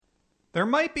There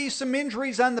might be some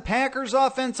injuries on the Packers'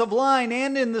 offensive line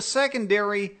and in the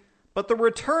secondary, but the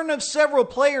return of several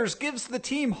players gives the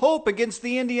team hope against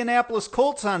the Indianapolis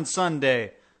Colts on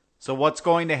Sunday. So what's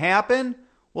going to happen?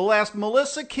 We'll ask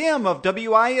Melissa Kim of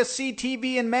WISC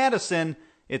TV in Madison.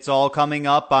 It's all coming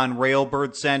up on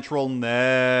Railbird Central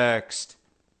next.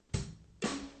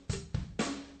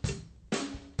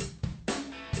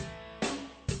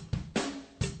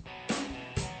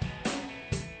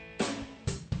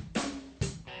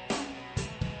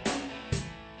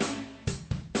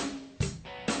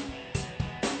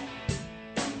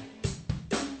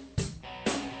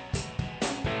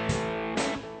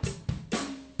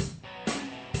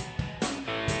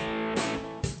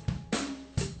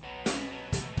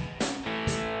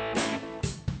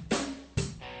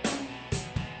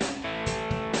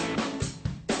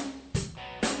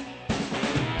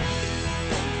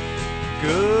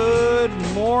 Good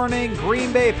morning,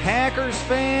 Green Bay Packers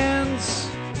fans.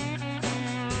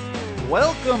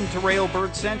 Welcome to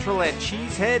Railbird Central at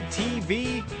Cheesehead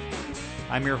TV.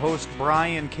 I'm your host,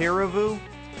 Brian Carriveau.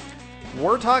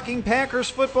 We're talking Packers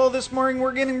football this morning.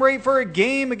 We're getting ready for a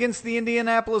game against the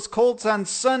Indianapolis Colts on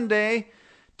Sunday.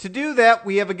 To do that,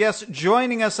 we have a guest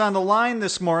joining us on the line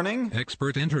this morning.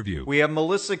 Expert interview. We have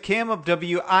Melissa Kim of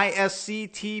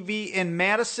WISC TV in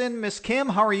Madison. Miss Kim,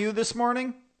 how are you this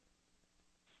morning?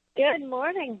 Good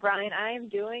morning, Brian. I am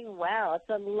doing well. It's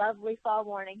a lovely fall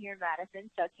morning here in Madison,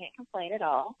 so I can't complain at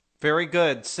all. Very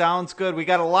good. Sounds good. We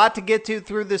got a lot to get to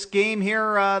through this game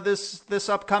here this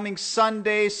upcoming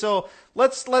Sunday. So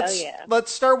let's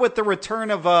start with the return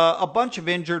of a bunch of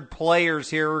injured players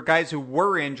here, or guys who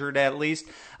were injured at least.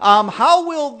 How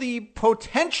will the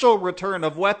potential return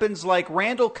of weapons like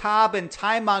Randall Cobb and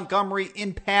Ty Montgomery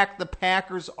impact the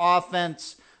Packers'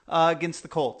 offense against the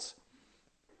Colts?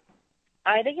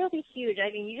 I think it'll be huge.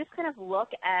 I mean, you just kind of look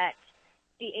at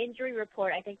the injury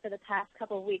report, I think, for the past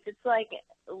couple of weeks. It's like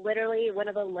literally one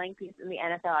of the lengthiest in the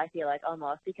NFL, I feel like,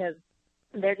 almost, because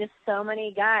there are just so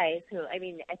many guys who, I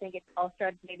mean, I think it all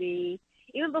started maybe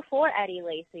even before Eddie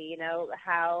Lacy, you know,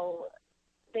 how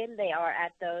thin they are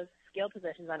at those skill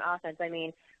positions on offense. I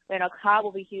mean, Randall Cobb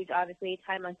will be huge, obviously.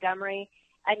 Ty Montgomery,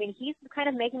 I mean, he's kind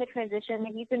of making the transition.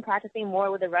 He's been practicing more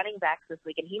with the running backs this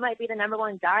week, and he might be the number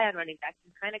one guy on running backs.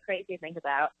 It's kind of crazy to think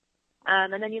about.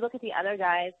 And then you look at the other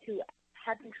guys who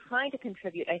have been trying to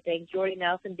contribute, I think, Jordy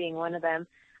Nelson being one of them.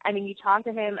 I mean, you talk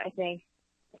to him, I think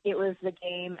it was the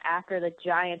game after the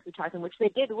Giants we talked to him, which they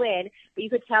did win, but you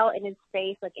could tell in his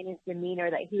face, like in his demeanor,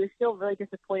 that he was still really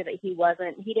disappointed that he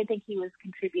didn't think he was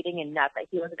contributing enough, that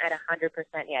he wasn't at 100%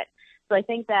 yet. So I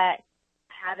think that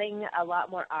having a lot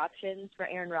more options for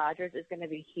Aaron Rodgers is going to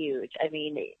be huge. I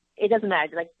mean, it doesn't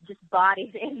matter, like just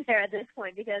bodies in there at this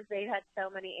point because they've had so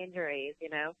many injuries, you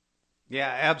know?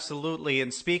 Yeah, absolutely.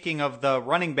 And speaking of the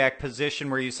running back position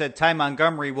where you said Ty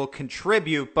Montgomery will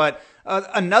contribute, but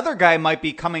another guy might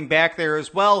be coming back there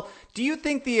as well. Do you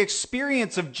think the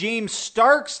experience of James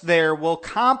Starks there will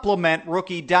complement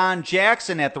rookie Don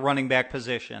Jackson at the running back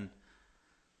position?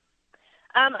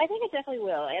 I think it definitely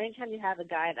will. Anytime you have a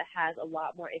guy that has a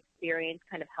lot more experience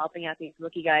kind of helping out these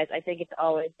rookie guys, I think it's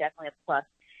always definitely a plus.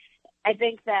 I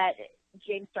think that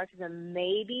James Starks is a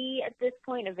maybe at this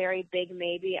point, a very big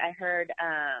maybe. I heard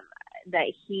that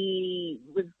he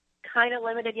was kind of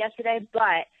limited yesterday,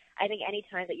 but I think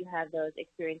anytime that you have those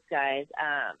experienced guys,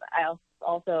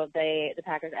 the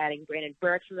Packers adding Brandon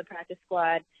Burks from the practice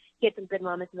squad. He had some good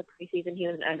moments in the preseason. He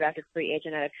was an undrafted free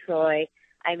agent out of Troy.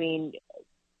 I mean,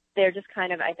 they're just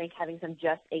kind of, I think, having some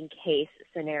just-in-case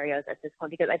scenarios at this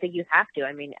point because I think you have to.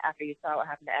 I mean, after you saw what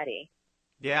happened to Eddie.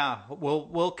 Yeah,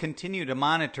 we'll continue to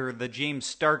monitor the James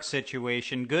Stark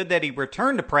situation. Good that he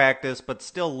returned to practice, but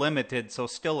still limited, so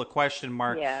still a question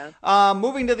mark. Yeah.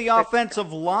 Moving to the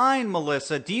offensive line,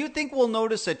 Melissa, do you think we'll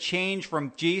notice a change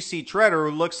from J.C. Treader,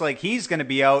 who looks like he's going to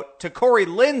be out, to Corey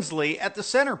Linsley at the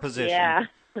center position? Yeah.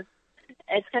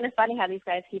 It's kind of funny how these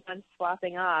guys keep on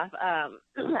swapping off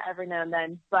every now and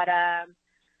then. But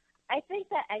I think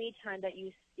that any time that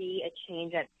you see a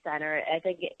change at center, I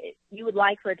think you would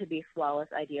like for it to be flawless,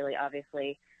 ideally,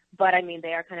 obviously. But, I mean,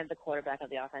 they are kind of the quarterback of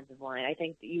the offensive line. I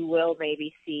think you will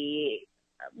maybe see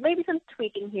some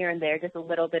tweaking here and there, just a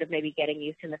little bit of maybe getting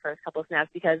used to in the first couple of snaps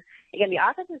because, again, the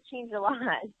offense has changed a lot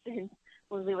since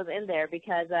Linsley was in there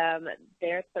because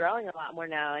they're throwing a lot more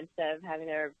now instead of having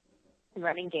their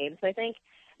running game. So I think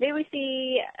maybe we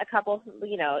see a couple,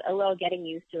 a little getting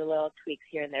used to, a little tweaks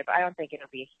here and there, but I don't think it'll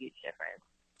be a huge difference.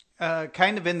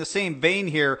 Kind of in the same vein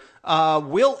here,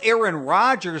 will Aaron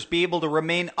Rodgers be able to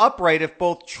remain upright if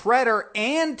both Treader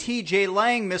and TJ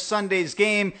Lang miss Sunday's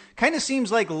game? Kind of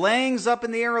seems like Lang's up in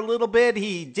the air a little bit.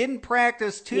 He didn't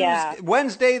practice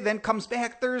Wednesday, then comes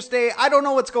back Thursday. I don't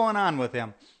know what's going on with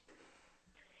him.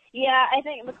 Yeah, I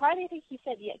think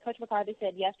Coach McCarthy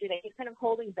said yesterday he's kind of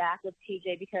holding back with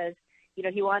TJ because,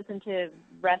 he wants him to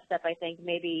rest up, I think,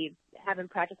 maybe have him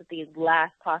practice at the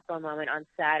last possible moment on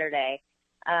Saturday.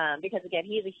 Because, again,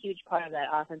 he is a huge part of that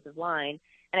offensive line.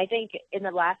 And I think in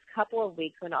the last couple of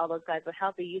weeks when all those guys were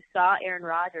healthy, you saw Aaron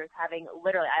Rodgers having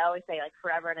literally, I always say, like,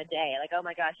 forever and a day. Like, oh,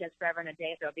 my gosh, he has forever and a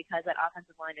day throw because that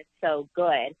offensive line is so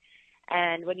good.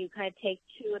 And when you kind of take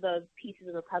two of those pieces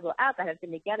of the puzzle out that have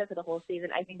been together for the whole season,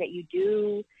 I think that you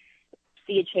do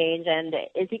see a change. And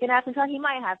is he going to have some trouble? He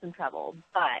might have some trouble.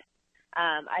 But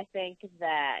I think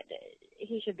that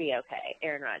he should be okay,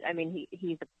 Aaron Rodgers. I mean,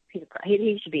 he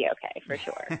should be okay for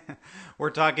sure. We're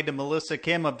talking to Melissa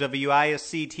Kim of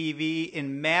WISC TV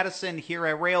in Madison here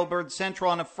at Railbird Central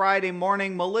on a Friday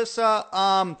morning.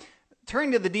 Melissa,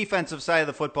 turning to the defensive side of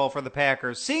the football for the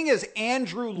Packers, seeing as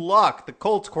Andrew Luck, the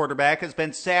Colts quarterback, has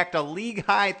been sacked a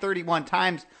league-high 31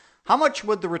 times, how much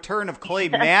would the return of Clay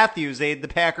Matthews aid the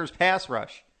Packers' pass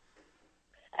rush?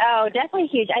 Oh, definitely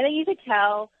huge. I think you could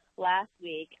tell last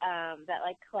week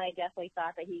that Clay definitely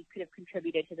thought that he could have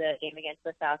contributed to the game against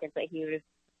the Falcons, that he would have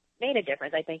made a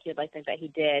difference. I think you'd like to think that he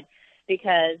did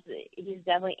because he's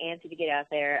definitely antsy to get out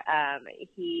there.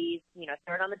 He's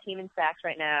third on the team in sacks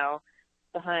right now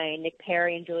behind Nick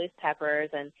Perry and Julius Peppers,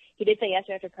 and he did say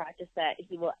yesterday after practice that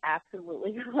he will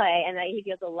absolutely play and that he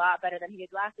feels a lot better than he did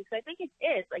last week. So I think it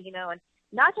is, and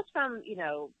not just from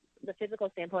the physical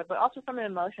standpoint, but also from an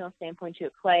emotional standpoint too.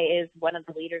 Clay is one of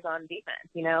the leaders on defense,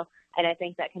 and I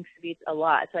think that contributes a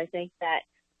lot. So I think that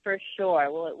for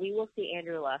sure we will see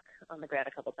Andrew Luck on the ground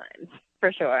a couple times,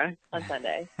 for sure, on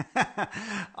Sunday.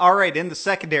 All right, in the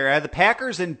secondary, the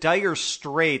Packers in dire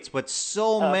straits with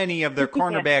so many of their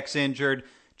cornerbacks injured.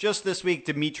 Just this week,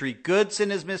 Demetri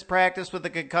Goodson has missed practice with a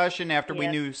concussion after we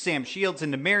knew Sam Shields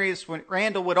and Demarius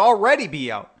Randall would already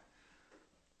be out.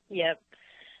 Yep.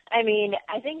 I mean,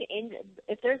 I think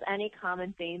if there's any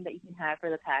common theme that you can have for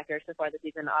the Packers so far this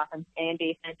season, offense and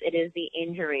defense, it is the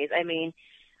injuries. I mean,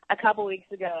 a couple weeks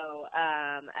ago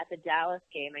at the Dallas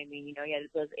game, he had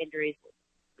those injuries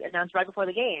announced right before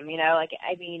the game.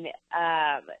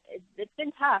 It's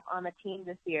been tough on the team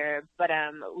this year, but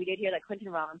we did hear that Quentin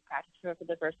Rollins practiced for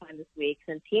the first time this week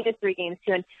since he missed 3 games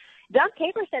too. And Don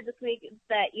Capers said this week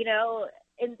that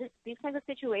in these kinds of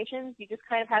situations, you just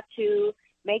kind of have to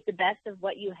make the best of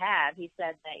what you have. He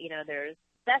said that, there's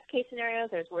best case scenarios,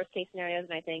 there's worst case scenarios,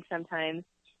 and I think sometimes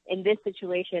in this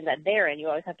situation that they're in, you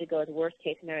always have to go with worst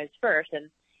case scenarios first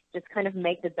and just kind of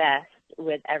make the best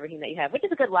with everything that you have, which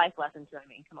is a good life lesson too. I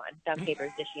mean, come on, Don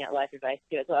Capers dishing out life advice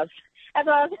too, as well as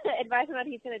advice on what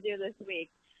he's going to do this week.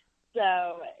 So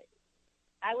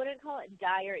I wouldn't call it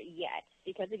dire yet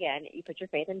because, again, you put your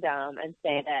faith in Dom and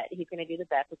say that he's going to do the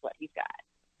best with what he's got.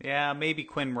 Yeah, maybe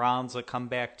Quinn Rollins will come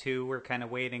back too. We're kind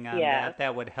of waiting on that.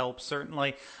 That would help,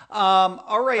 certainly.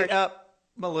 All right,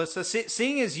 Melissa,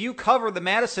 seeing as you cover the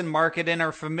Madison market and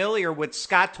are familiar with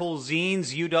Scott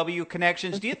Tolzien's UW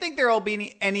connections, do you think there will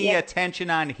be any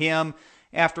attention on him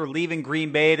after leaving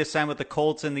Green Bay to sign with the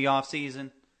Colts in the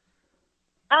offseason?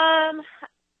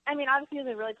 Obviously he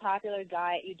was a really popular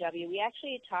guy at UW. We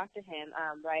actually talked to him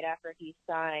right after he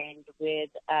signed with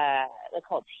the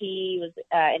Colts. He was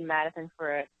in Madison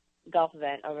for a golf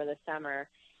event over the summer,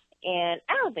 and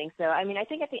I don't think so. I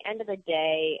think at the end of the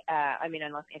day,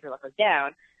 unless Andrew Luck was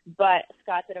down, but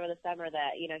Scott said over the summer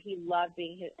that, he loved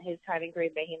being his time in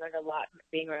Green Bay. He learned a lot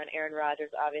being around Aaron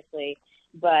Rodgers, obviously,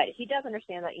 but he does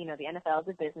understand that, the NFL is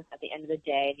a business at the end of the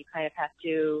day, and you kind of have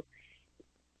to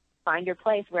find your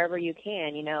place wherever you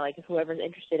can, if whoever's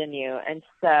interested in you. And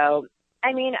so,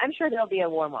 I'm sure there'll be a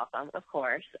warm welcome, of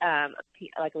course.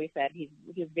 Like we said, he's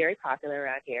very popular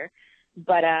around here,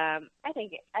 but I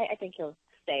think he'll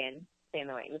stay in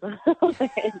the wings.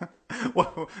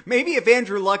 Well, maybe if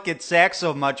Andrew Luck gets sacked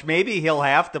so much, maybe he'll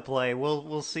have to play.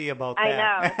 We'll see about that.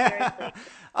 I know,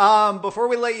 seriously. Before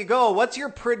we let you go, what's your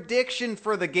prediction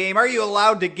for the game? Are you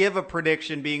allowed to give a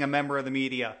prediction being a member of the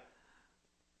media?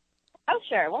 Oh,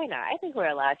 sure. Why not? I think we're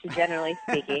allowed to, generally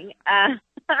speaking. I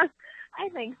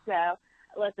think so.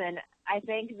 Listen, I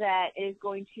think that it is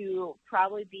going to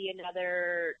probably be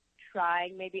another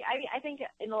trying, maybe. I think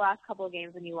in the last couple of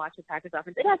games when you watch the Packers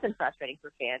offense, it has been frustrating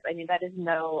for fans. That is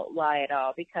no lie at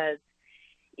all because,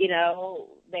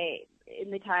 they,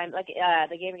 in the time,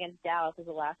 the game against Dallas was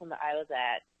the last one that I was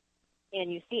at.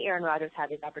 And you see Aaron Rodgers have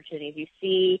these opportunities. You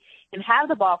see him have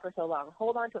the ball for so long,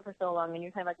 hold on to it for so long, and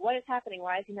you're kind of like, what is happening?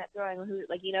 Why is he not throwing?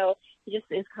 He just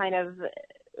is kind of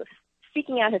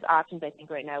seeking out his options, I think,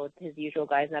 right now with his usual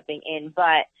guys not being in.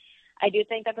 But I do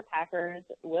think that the Packers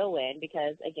will win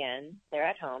because, again, they're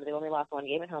at home. They only lost one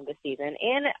game at home this season.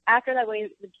 And after that way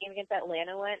the game against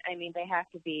Atlanta went, I mean, they have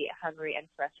to be hungry and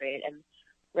frustrated and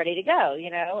ready to go,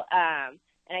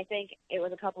 And I think it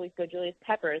was a couple weeks ago, Julius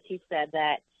Peppers, he said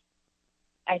that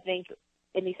I think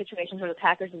in these situations where the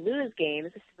Packers lose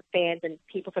games, fans and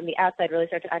people from the outside really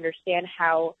start to understand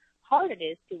how hard it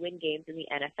is to win games in the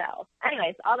NFL.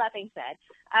 Anyways, all that being said,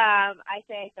 I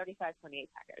say 35-28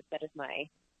 Packers. That is my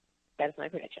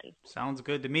prediction. Sounds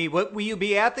good to me. What will you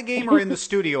be at the game or in the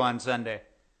studio on Sunday?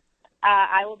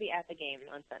 I will be at the game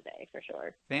on Sunday for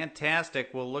sure. Fantastic.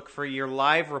 We'll look for your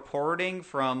live reporting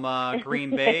from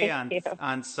Green Bay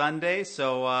on Sunday.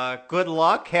 So good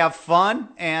luck, have fun,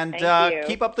 and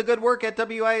keep up the good work at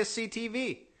WISC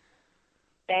TV.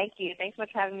 Thank you. Thanks so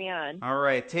much for having me on. All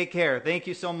right. Take care. Thank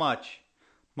you so much.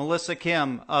 Melissa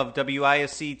Kim of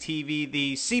WISC TV,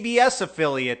 the CBS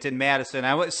affiliate in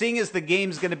Madison. Seeing as the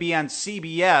game's going to be on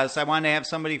CBS, I want to have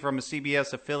somebody from a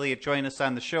CBS affiliate join us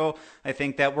on the show. I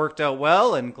think that worked out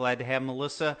well, and glad to have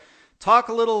Melissa talk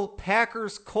a little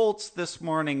Packers-Colts this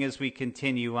morning as we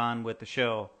continue on with the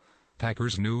show.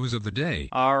 Packers news of the day.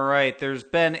 All right, there's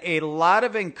been a lot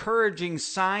of encouraging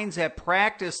signs at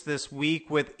practice this week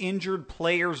with injured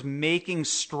players making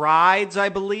strides, I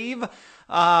believe.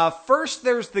 First,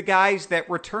 there's the guys that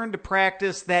returned to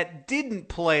practice that didn't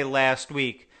play last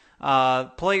week.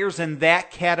 Players in that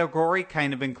category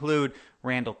kind of include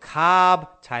Randall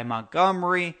Cobb, Ty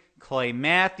Montgomery, Clay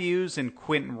Matthews, and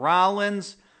Quentin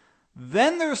Rollins.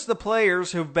 Then there's the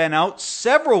players who've been out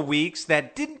several weeks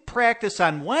that didn't practice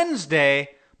on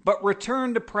Wednesday, but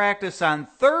returned to practice on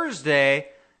Thursday.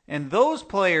 And those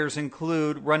players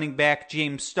include running back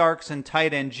James Starks and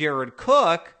tight end Jared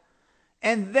Cook.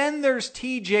 And then there's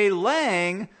TJ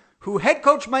Lang, who head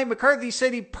coach Mike McCarthy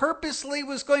said he purposely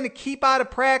was going to keep out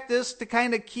of practice to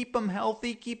kind of keep him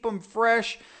healthy, keep him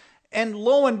fresh. And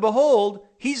lo and behold,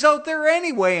 he's out there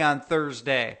anyway on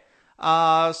Thursday.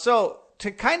 So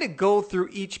to kind of go through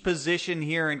each position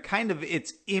here and kind of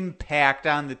its impact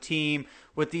on the team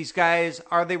with these guys,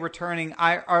 are they returning,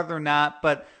 are they not?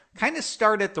 But kind of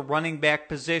start at the running back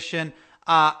position.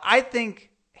 I think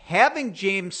having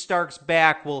James Starks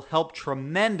back will help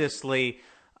tremendously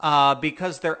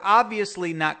because they're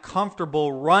obviously not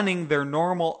comfortable running their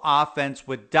normal offense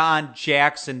with Don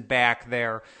Jackson back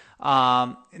there.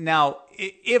 Now,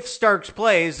 if Starks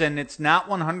plays, and it's not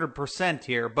 100%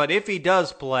 here, but if he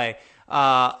does play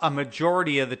a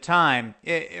majority of the time,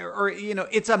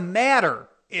 it's a matter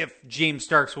if James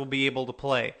Starks will be able to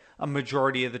play a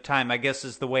majority of the time, I guess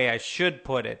is the way I should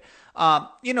put it.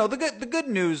 The good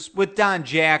news with Don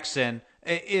Jackson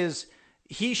is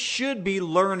he should be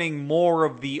learning more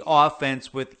of the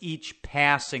offense with each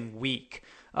passing week.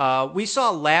 We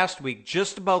saw last week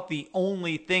just about the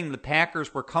only thing the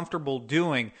Packers were comfortable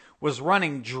doing was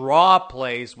running draw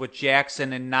plays with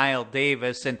Jackson and Niall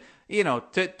Davis. And,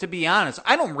 to be honest,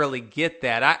 I don't really get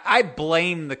that. I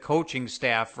blame the coaching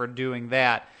staff for doing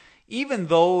that. Even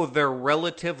though they're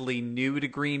relatively new to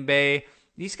Green Bay,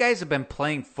 these guys have been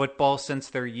playing football since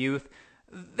their youth.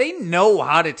 They know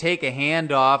how to take a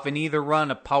handoff and either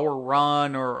run a power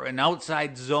run or an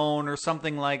outside zone or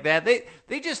something like that.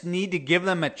 They just need to give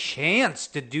them a chance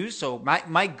to do so.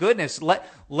 My goodness,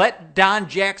 let Don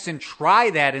Jackson try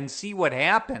that and see what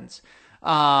happens.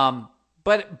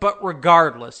 But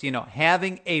regardless,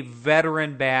 having a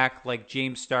veteran back like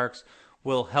James Starks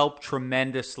will help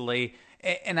tremendously.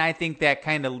 And I think that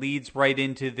kind of leads right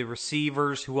into the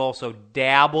receivers who also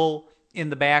dabble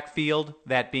in the backfield,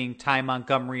 that being Ty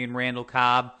Montgomery and Randall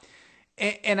Cobb.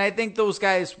 And I think those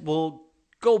guys will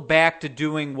go back to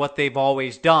doing what they've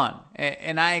always done.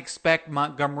 And I expect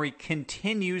Montgomery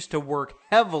continues to work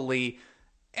heavily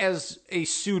as a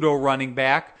pseudo running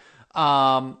back,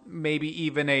 maybe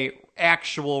even a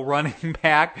actual running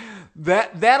back.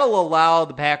 That'll allow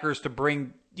the Packers to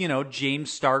bring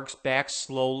James Starks back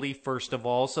slowly, first of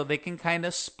all, so they can kind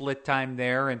of split time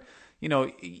there. And,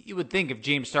 you would think if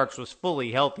James Starks was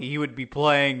fully healthy, he would be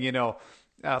playing,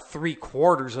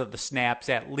 3/4 of the snaps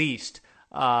at least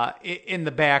in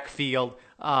the backfield.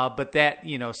 But that,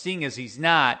 seeing as he's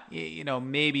not,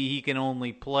 maybe he can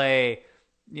only play,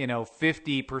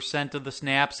 50% of the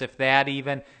snaps, if that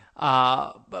even.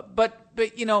 But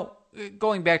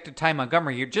going back to Ty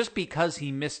Montgomery here, just because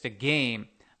he missed a game,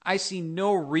 I see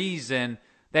no reason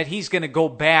that he's going to go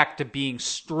back to being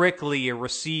strictly a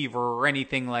receiver or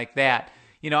anything like that.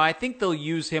 I think they'll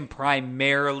use him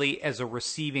primarily as a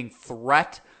receiving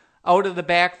threat out of the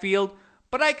backfield,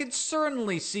 but I could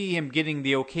certainly see him getting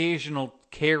the occasional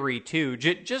carry too,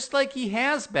 just like he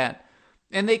has been.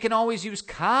 And they can always use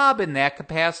Cobb in that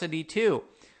capacity too.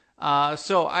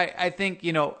 So I think,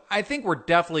 I think we're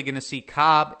definitely going to see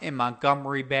Cobb and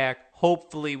Montgomery back.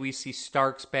 Hopefully we see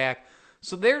Starks back.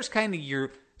 So there's kind of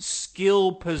your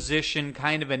skill position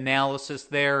kind of analysis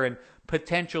there and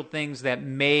potential things that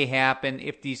may happen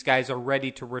if these guys are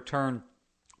ready to return.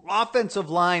 Offensive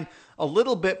line, a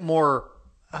little bit more,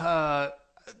 I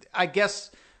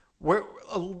guess, we're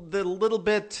a little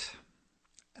bit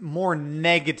more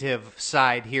negative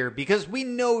side here because we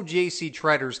know J.C.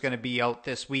 Tretter's going to be out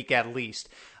this week at least.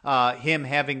 Him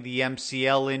having the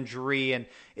MCL injury, and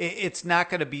it's not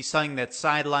going to be something that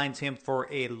sidelines him for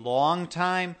a long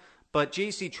time, but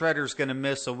J.C. Tretter's going to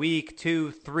miss a week,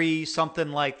 2, 3,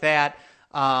 something like that.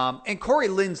 And Corey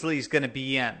Linsley's going to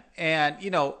be in. And,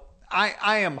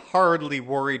 I am hardly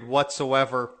worried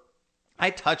whatsoever. I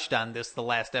touched on this the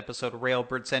last episode of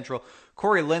Railbird Central.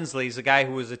 Corey Linsley is a guy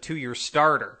who was a 2-year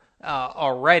starter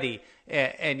already.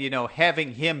 And,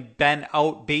 having him been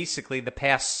out basically the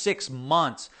past 6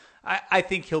 months, I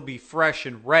think he'll be fresh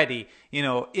and ready.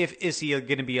 Is he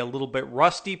going to be a little bit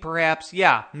rusty perhaps?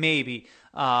 Yeah, maybe.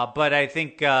 But I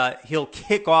think he'll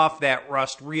kick off that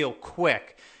rust real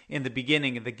quick in the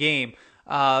beginning of the game.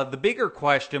 The bigger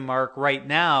question mark right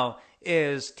now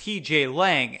is TJ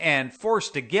Lang, and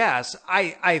forced to guess,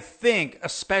 I think,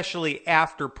 especially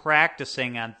after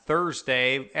practicing on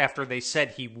Thursday, after they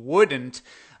said he wouldn't,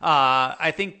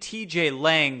 I think TJ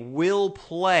Lang will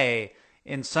play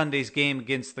in Sunday's game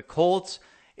against the Colts.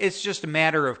 It's just a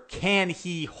matter of can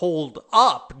he hold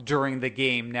up during the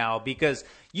game now, because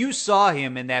you saw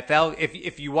him in that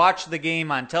if you watch the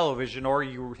game on television or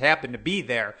you happen to be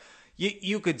there,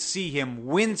 you could see him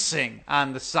wincing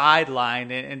on the sideline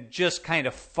and just kind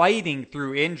of fighting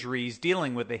through injuries,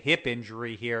 dealing with a hip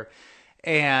injury here.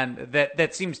 And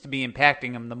that seems to be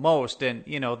impacting him the most. And,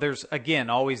 there's,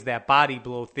 again, always that body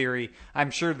blow theory.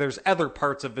 I'm sure there's other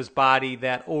parts of his body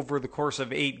that over the course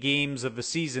of 8 games of the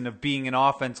season of being an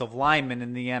offensive lineman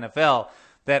in the NFL,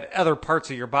 that other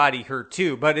parts of your body hurt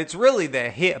too. But it's really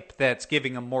the hip that's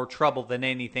giving him more trouble than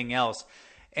anything else.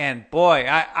 And boy,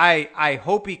 I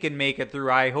hope he can make it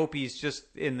through. I hope he's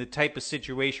just in the type of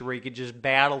situation where he could just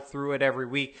battle through it every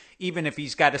week, even if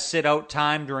he's got to sit out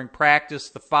time during practice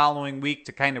the following week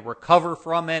to kind of recover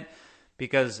from it.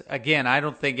 Because, again, I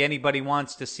don't think anybody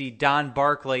wants to see Don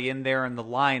Barclay in there in the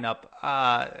lineup.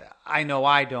 I know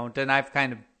I don't, and I've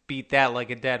kind of beat that like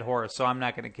a dead horse, so I'm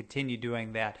not going to continue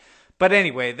doing that. But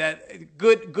anyway, that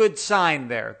good sign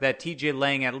there that TJ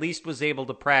Lang at least was able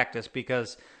to practice,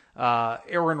 because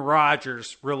Aaron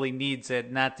Rodgers really needs it,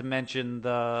 not to mention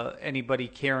anybody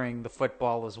carrying the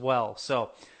football as well.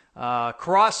 So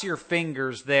cross your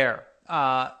fingers there.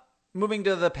 Moving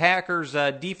to the Packers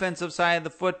defensive side of the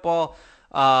football,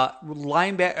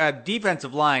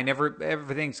 defensive line,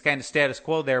 everything's kind of status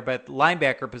quo there, but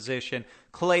linebacker position,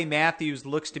 Clay Matthews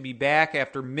looks to be back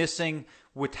after missing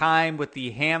with time with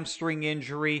the hamstring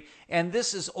injury, and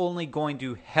this is only going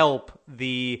to help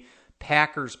the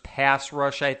Packers pass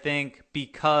rush, I think,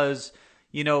 because,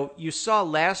 you saw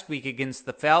last week against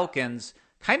the Falcons,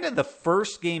 kind of the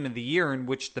first game of the year in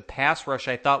which the pass rush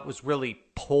I thought was really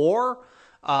poor,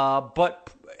 but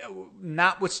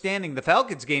notwithstanding the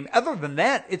Falcons game, other than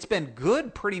that, it's been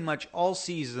good pretty much all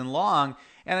season long,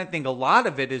 and I think a lot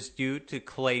of it is due to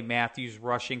Clay Matthews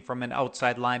rushing from an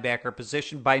outside linebacker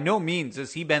position. By no means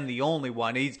has he been the only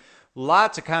one. He's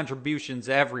lots of contributions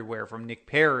everywhere from Nick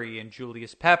Perry and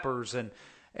Julius Peppers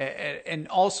and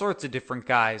all sorts of different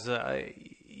guys.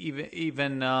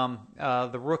 Even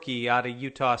the rookie out of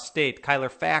Utah State,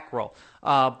 Kyler Fackrell.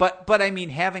 But I mean,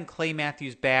 having Clay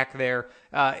Matthews back there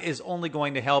is only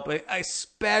going to help,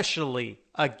 especially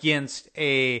against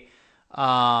a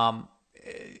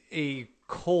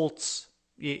Colts,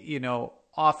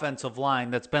 offensive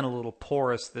line that's been a little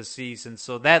porous this season.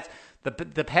 So that's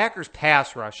the Packers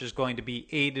pass rush is going to be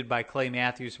aided by Clay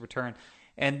Matthews' return.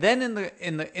 And then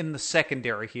in the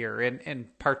secondary here,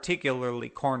 and particularly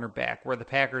cornerback, where the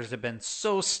Packers have been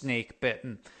so snake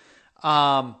bitten.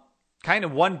 Kind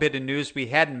of one bit of news we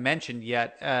hadn't mentioned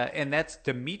yet, and that's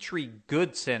Demetri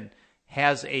Goodson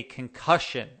has a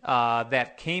concussion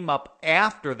that came up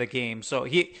after the game. So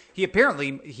he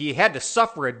apparently he had to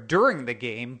suffer it during the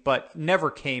game, but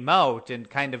never came out. And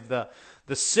kind of the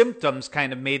the symptoms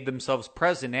kind of made themselves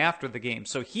present after the game.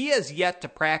 So he has yet to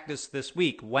practice this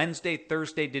week. Wednesday,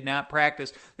 Thursday did not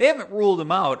practice. They haven't ruled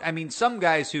him out. I mean, some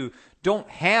guys who don't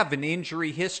have an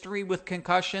injury history with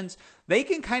concussions, they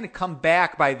can kind of come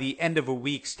back by the end of a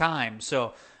week's time.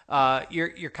 So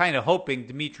you're kind of hoping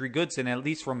Demetri Goodson, at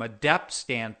least from a depth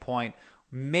standpoint,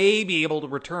 may be able to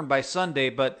return by Sunday.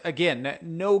 But again,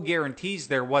 no guarantees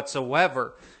there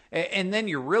whatsoever. And then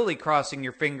you're really crossing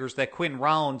your fingers that Quinn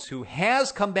Rollins, who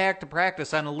has come back to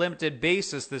practice on a limited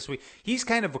basis this week, he's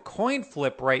kind of a coin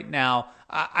flip right now.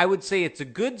 I would say it's a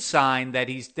good sign that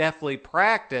he's definitely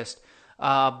practiced.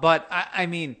 But I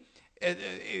mean,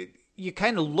 you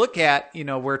kind of look at,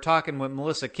 we're talking with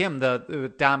Melissa Kim,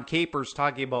 the Dom Capers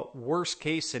talking about worst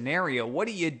case scenario. What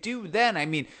do you do then? I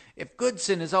mean, if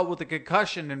Goodson is out with a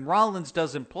concussion and Rollins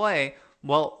doesn't play,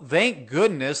 well, thank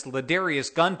goodness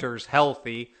Ladarius Gunter's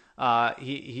healthy.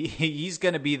 He's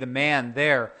going to be the man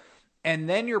there. And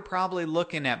then you're probably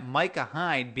looking at Micah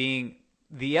Hyde being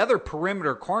the other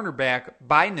perimeter cornerback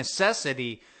by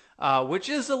necessity, which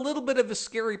is a little bit of a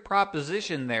scary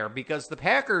proposition there because the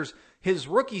Packers, his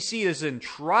rookie season,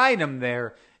 tried him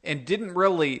there and didn't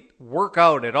really work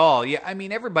out at all. Yeah, I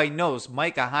mean, everybody knows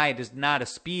Micah Hyde is not a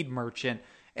speed merchant,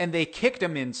 and they kicked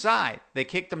him inside. They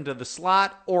kicked him to the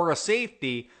slot or a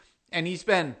safety, and he's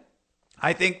been,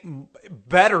 I think,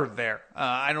 better there.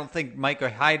 I don't think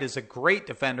Micah Hyde is a great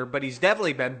defender, but he's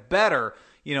definitely been better,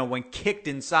 when kicked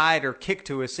inside or kicked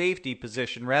to a safety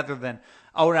position rather than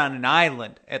out on an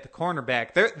island at the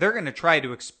cornerback. They're going to try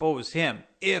to expose him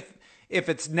if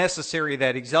it's necessary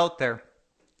that he's out there.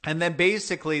 And then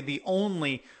basically the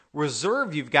only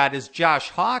reserve you've got is Josh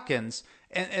Hawkins,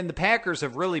 and the Packers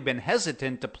have really been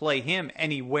hesitant to play him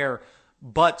anywhere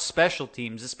but special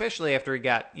teams, especially after he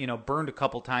got, burned a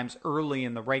couple times early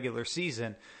in the regular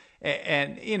season.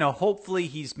 And, hopefully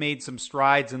he's made some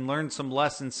strides and learned some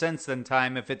lessons since then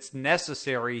time. If it's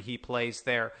necessary, he plays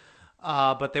there.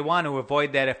 But they want to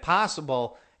avoid that if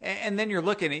possible. And then you're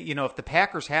looking at, if the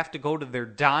Packers have to go to their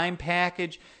dime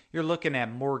package, you're looking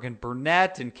at Morgan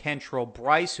Burnett and Kentrell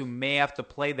Bryce, who may have to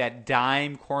play that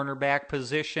dime cornerback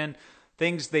position.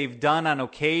 Things they've done on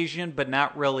occasion, but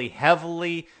not really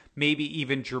heavily. Maybe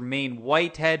even Jermaine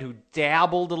Whitehead, who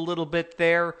dabbled a little bit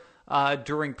there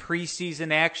during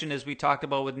preseason action, as we talked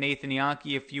about with Nathan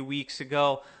Yonke a few weeks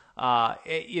ago. That's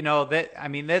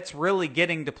really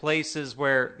getting to places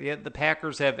where the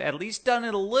Packers have at least done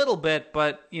it a little bit,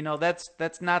 but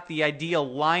that's not the ideal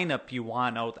lineup you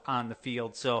want out on the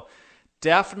field. So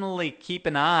definitely keep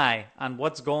an eye on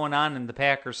what's going on in the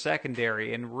Packers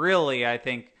secondary, and really, I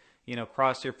think,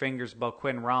 cross your fingers about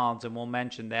Quinn Rollins, and we'll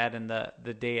mention that in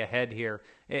the day ahead here.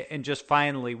 And just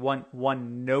finally,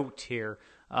 one note here.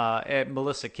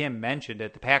 Melissa Kim mentioned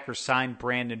it. The Packers signed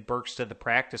Brandon Burks to the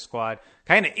practice squad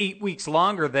kind of 8 weeks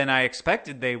longer than I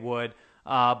expected they would,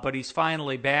 but he's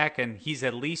finally back, and he's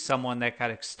at least someone that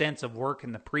got extensive work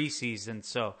in the preseason.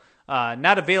 So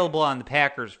not available on the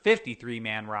Packers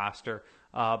 53-man roster,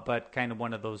 but kind of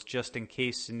one of those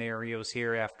just-in-case scenarios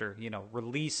here after,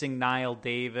 releasing Niall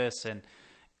Davis and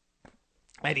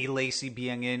Eddie Lacy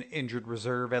being in injured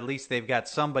reserve. At least they've got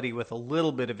somebody with a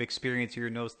little bit of experience here who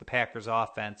knows the Packers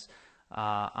offense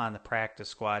on the practice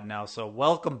squad now. So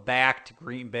welcome back to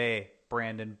Green Bay,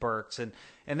 Brandon Burks. And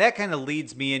that kind of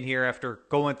leads me in here after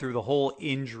going through the whole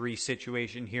injury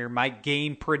situation here, my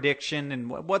game prediction and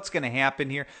what's going to happen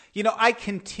here. I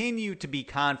continue to be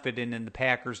confident in the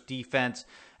Packers defense.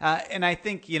 And I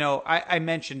think, I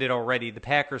mentioned it already, the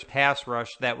Packers pass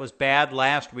rush that was bad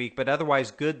last week, but otherwise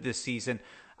good this season.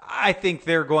 I think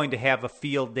they're going to have a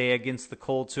field day against the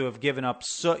Colts, who have given up,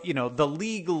 the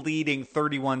league-leading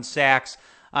 31 sacks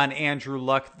on Andrew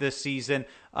Luck this season.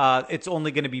 It's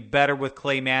only going to be better with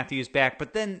Clay Matthews back,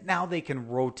 but then now they can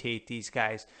rotate these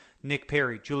guys. Nick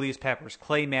Perry, Julius Peppers,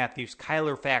 Clay Matthews,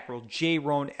 Kyler Fackrell,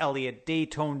 Jayrone Elliott,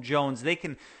 Dayton Jones. They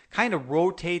can kind of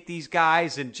rotate these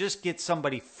guys and just get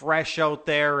somebody fresh out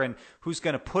there and who's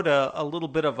going to put a little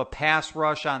bit of a pass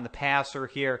rush on the passer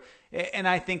here. And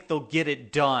I think they'll get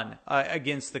it done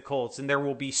against the Colts. And there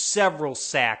will be several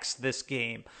sacks this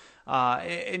game.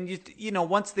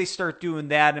 Once they start doing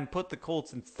that and put the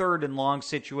Colts in third and long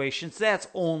situations, that's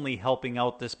only helping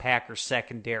out this Packers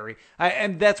secondary.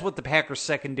 And that's what the Packers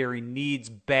secondary needs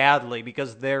badly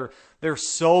because they're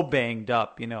so banged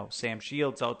up. Sam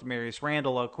Shields out, Demarius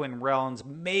Randall out, Quinn Rollins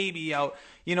maybe out.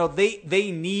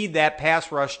 They need that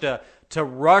pass rush to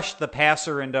rush the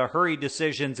passer into hurry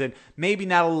decisions and maybe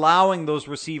not allowing those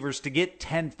receivers to get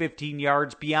 10, 15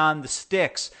 yards beyond the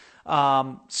sticks.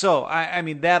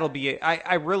 That'll be,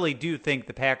 I really do think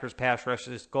the Packers pass rush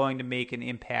is going to make an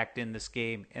impact in this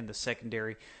game, and the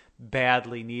secondary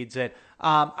badly needs it.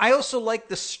 I also like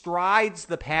the strides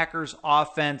the Packers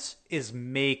offense is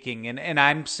making, and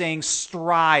I'm saying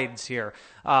strides here.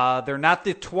 They're not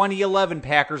the 2011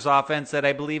 Packers offense that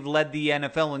I believe led the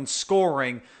NFL in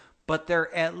scoring, but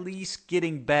they're at least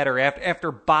getting better.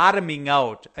 After bottoming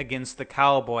out against the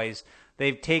Cowboys,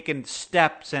 they've taken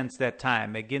steps since that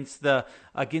time against the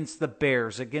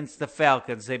Bears, against the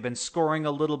Falcons. They've been scoring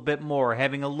a little bit more,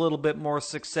 having a little bit more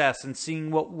success, and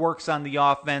seeing what works on the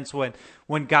offense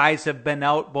when guys have been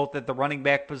out, both at the running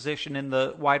back position and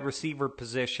the wide receiver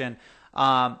position.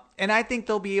 And I think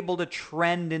they'll be able to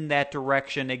trend in that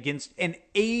direction against an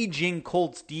aging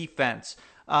Colts defense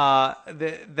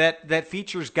that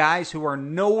features guys who are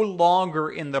no longer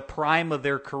in the prime of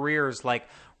their careers, like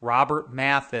Robert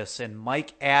Mathis and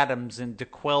Mike Adams and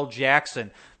DeQuell Jackson.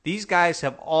 These guys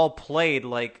have all played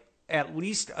like at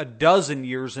least a dozen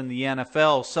years in the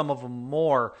NFL, some of them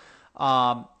more.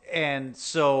 And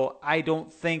so I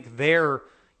don't think they're,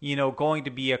 going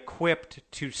to be equipped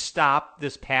to stop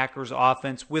this Packers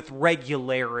offense with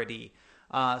regularity.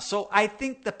 So I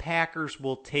think the Packers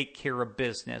will take care of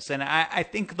business, and I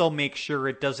think they'll make sure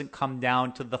it doesn't come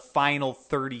down to the final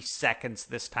 30 seconds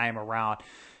this time around,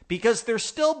 because they're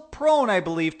still prone, I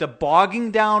believe, to bogging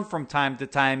down from time to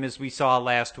time, as we saw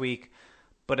last week.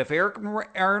 But if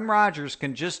Aaron Rodgers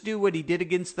can just do what he did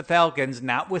against the Falcons,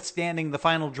 notwithstanding the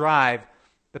final drive,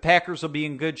 the Packers will be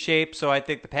in good shape. So I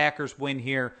think the Packers win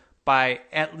here by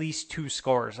at least 2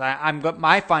 scores.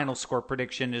 My final score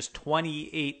prediction is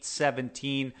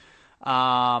 28-17.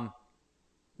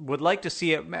 Would like to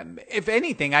see it. If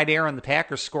anything, I'd err on the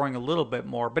Packers scoring a little bit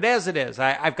more. But as it is,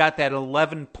 I've got that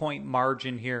 11-point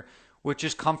margin here, which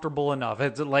is comfortable enough.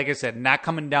 It's, like I said, not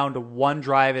coming down to one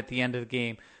drive at the end of the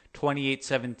game.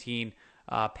 28-17,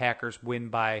 Packers win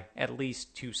by at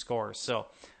least 2 scores. So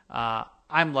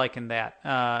I'm liking that.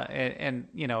 And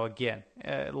again,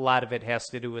 a lot of it has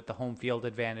to do with the home field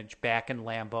advantage back in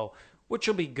Lambeau, which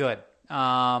will be good.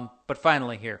 But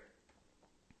finally here,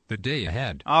 the day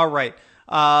ahead. All right.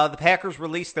 The Packers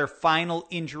released their final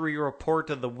injury report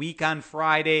of the week on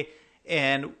Friday.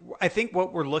 And I think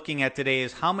what we're looking at today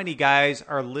is how many guys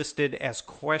are listed as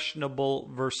questionable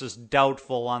versus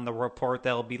doubtful on the report.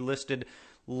 That'll be listed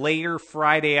later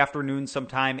Friday afternoon,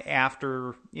 sometime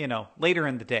after, later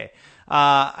in the day.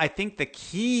 I think the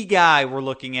key guy we're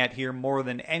looking at here more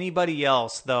than anybody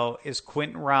else, though, is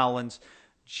Quentin Rollins,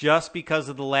 just because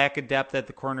of the lack of depth at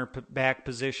the cornerback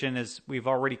position, as we've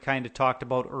already kind of talked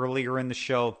about earlier in the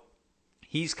show.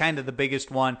 He's kind of the biggest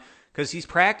one because he's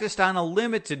practiced on a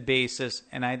limited basis,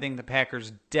 and I think the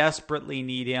Packers desperately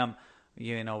need him.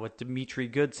 With Demetri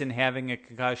Goodson having a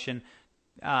concussion,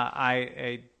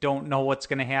 I don't know what's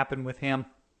going to happen with him,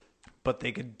 but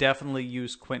they could definitely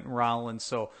use Quentin Rollins.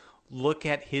 So look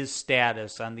at his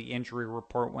status on the injury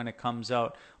report when it comes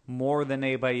out more than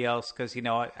anybody else, because,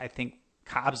 I think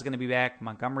Cobb's going to be back,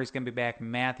 Montgomery's going to be back,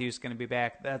 Matthews going to be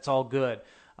back. That's all good.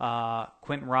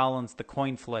 Quentin Rollins, the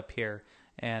coin flip here,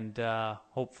 and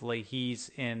hopefully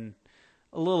he's in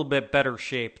a little bit better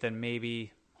shape than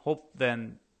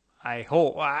I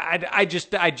hope. I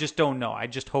just don't know. I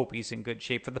just hope he's in good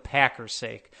shape for the Packers'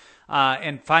 sake.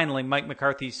 And finally, Mike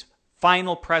McCarthy's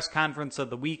final press conference of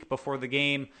the week before the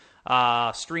game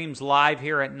streams live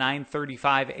here at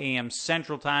 9:35 a.m.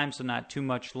 Central Time, so not too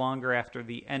much longer after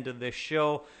the end of this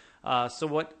show.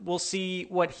 So we'll see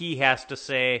what he has to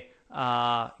say,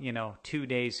 2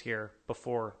 days here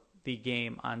before the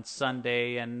game on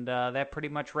Sunday. And that pretty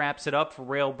much wraps it up for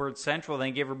Railbird Central.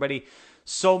 Thank you, everybody,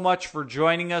 so much for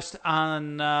joining us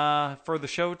for the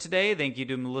show today. Thank you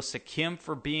to Melissa Kim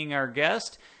for being our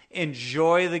guest.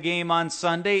 Enjoy the game on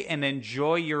Sunday and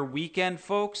enjoy your weekend,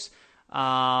 folks.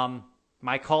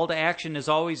 My call to action, as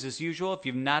always, as usual, if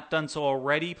you've not done so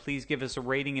already, please give us a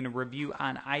rating and a review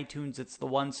on iTunes. It's the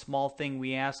one small thing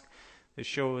we ask. The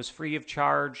show is free of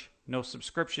charge, no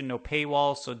subscription, no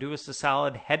paywall, so do us a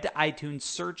solid. Head to iTunes,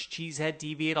 search Cheesehead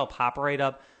TV. It'll pop right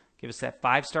up. Give us that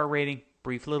 5-star rating.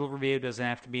 Brief little review. Doesn't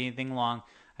have to be anything long.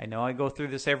 I know I go through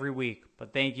this every week,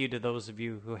 but thank you to those of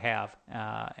you who have,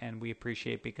 and we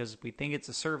appreciate it because we think it's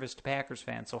a service to Packers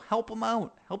fans. So help them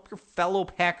out. Help your fellow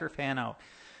Packer fan out.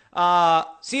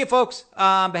 See you, folks.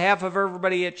 On behalf of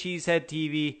everybody at Cheesehead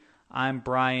TV, I'm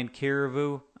Brian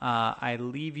Kiravu. I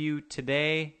leave you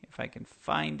today, if I can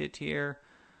find it here,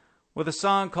 with a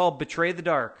song called Betray the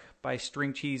Dark by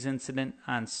String Cheese Incident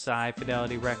on Sci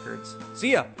Fidelity Records.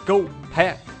 See ya. Go,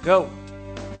 Pack, go.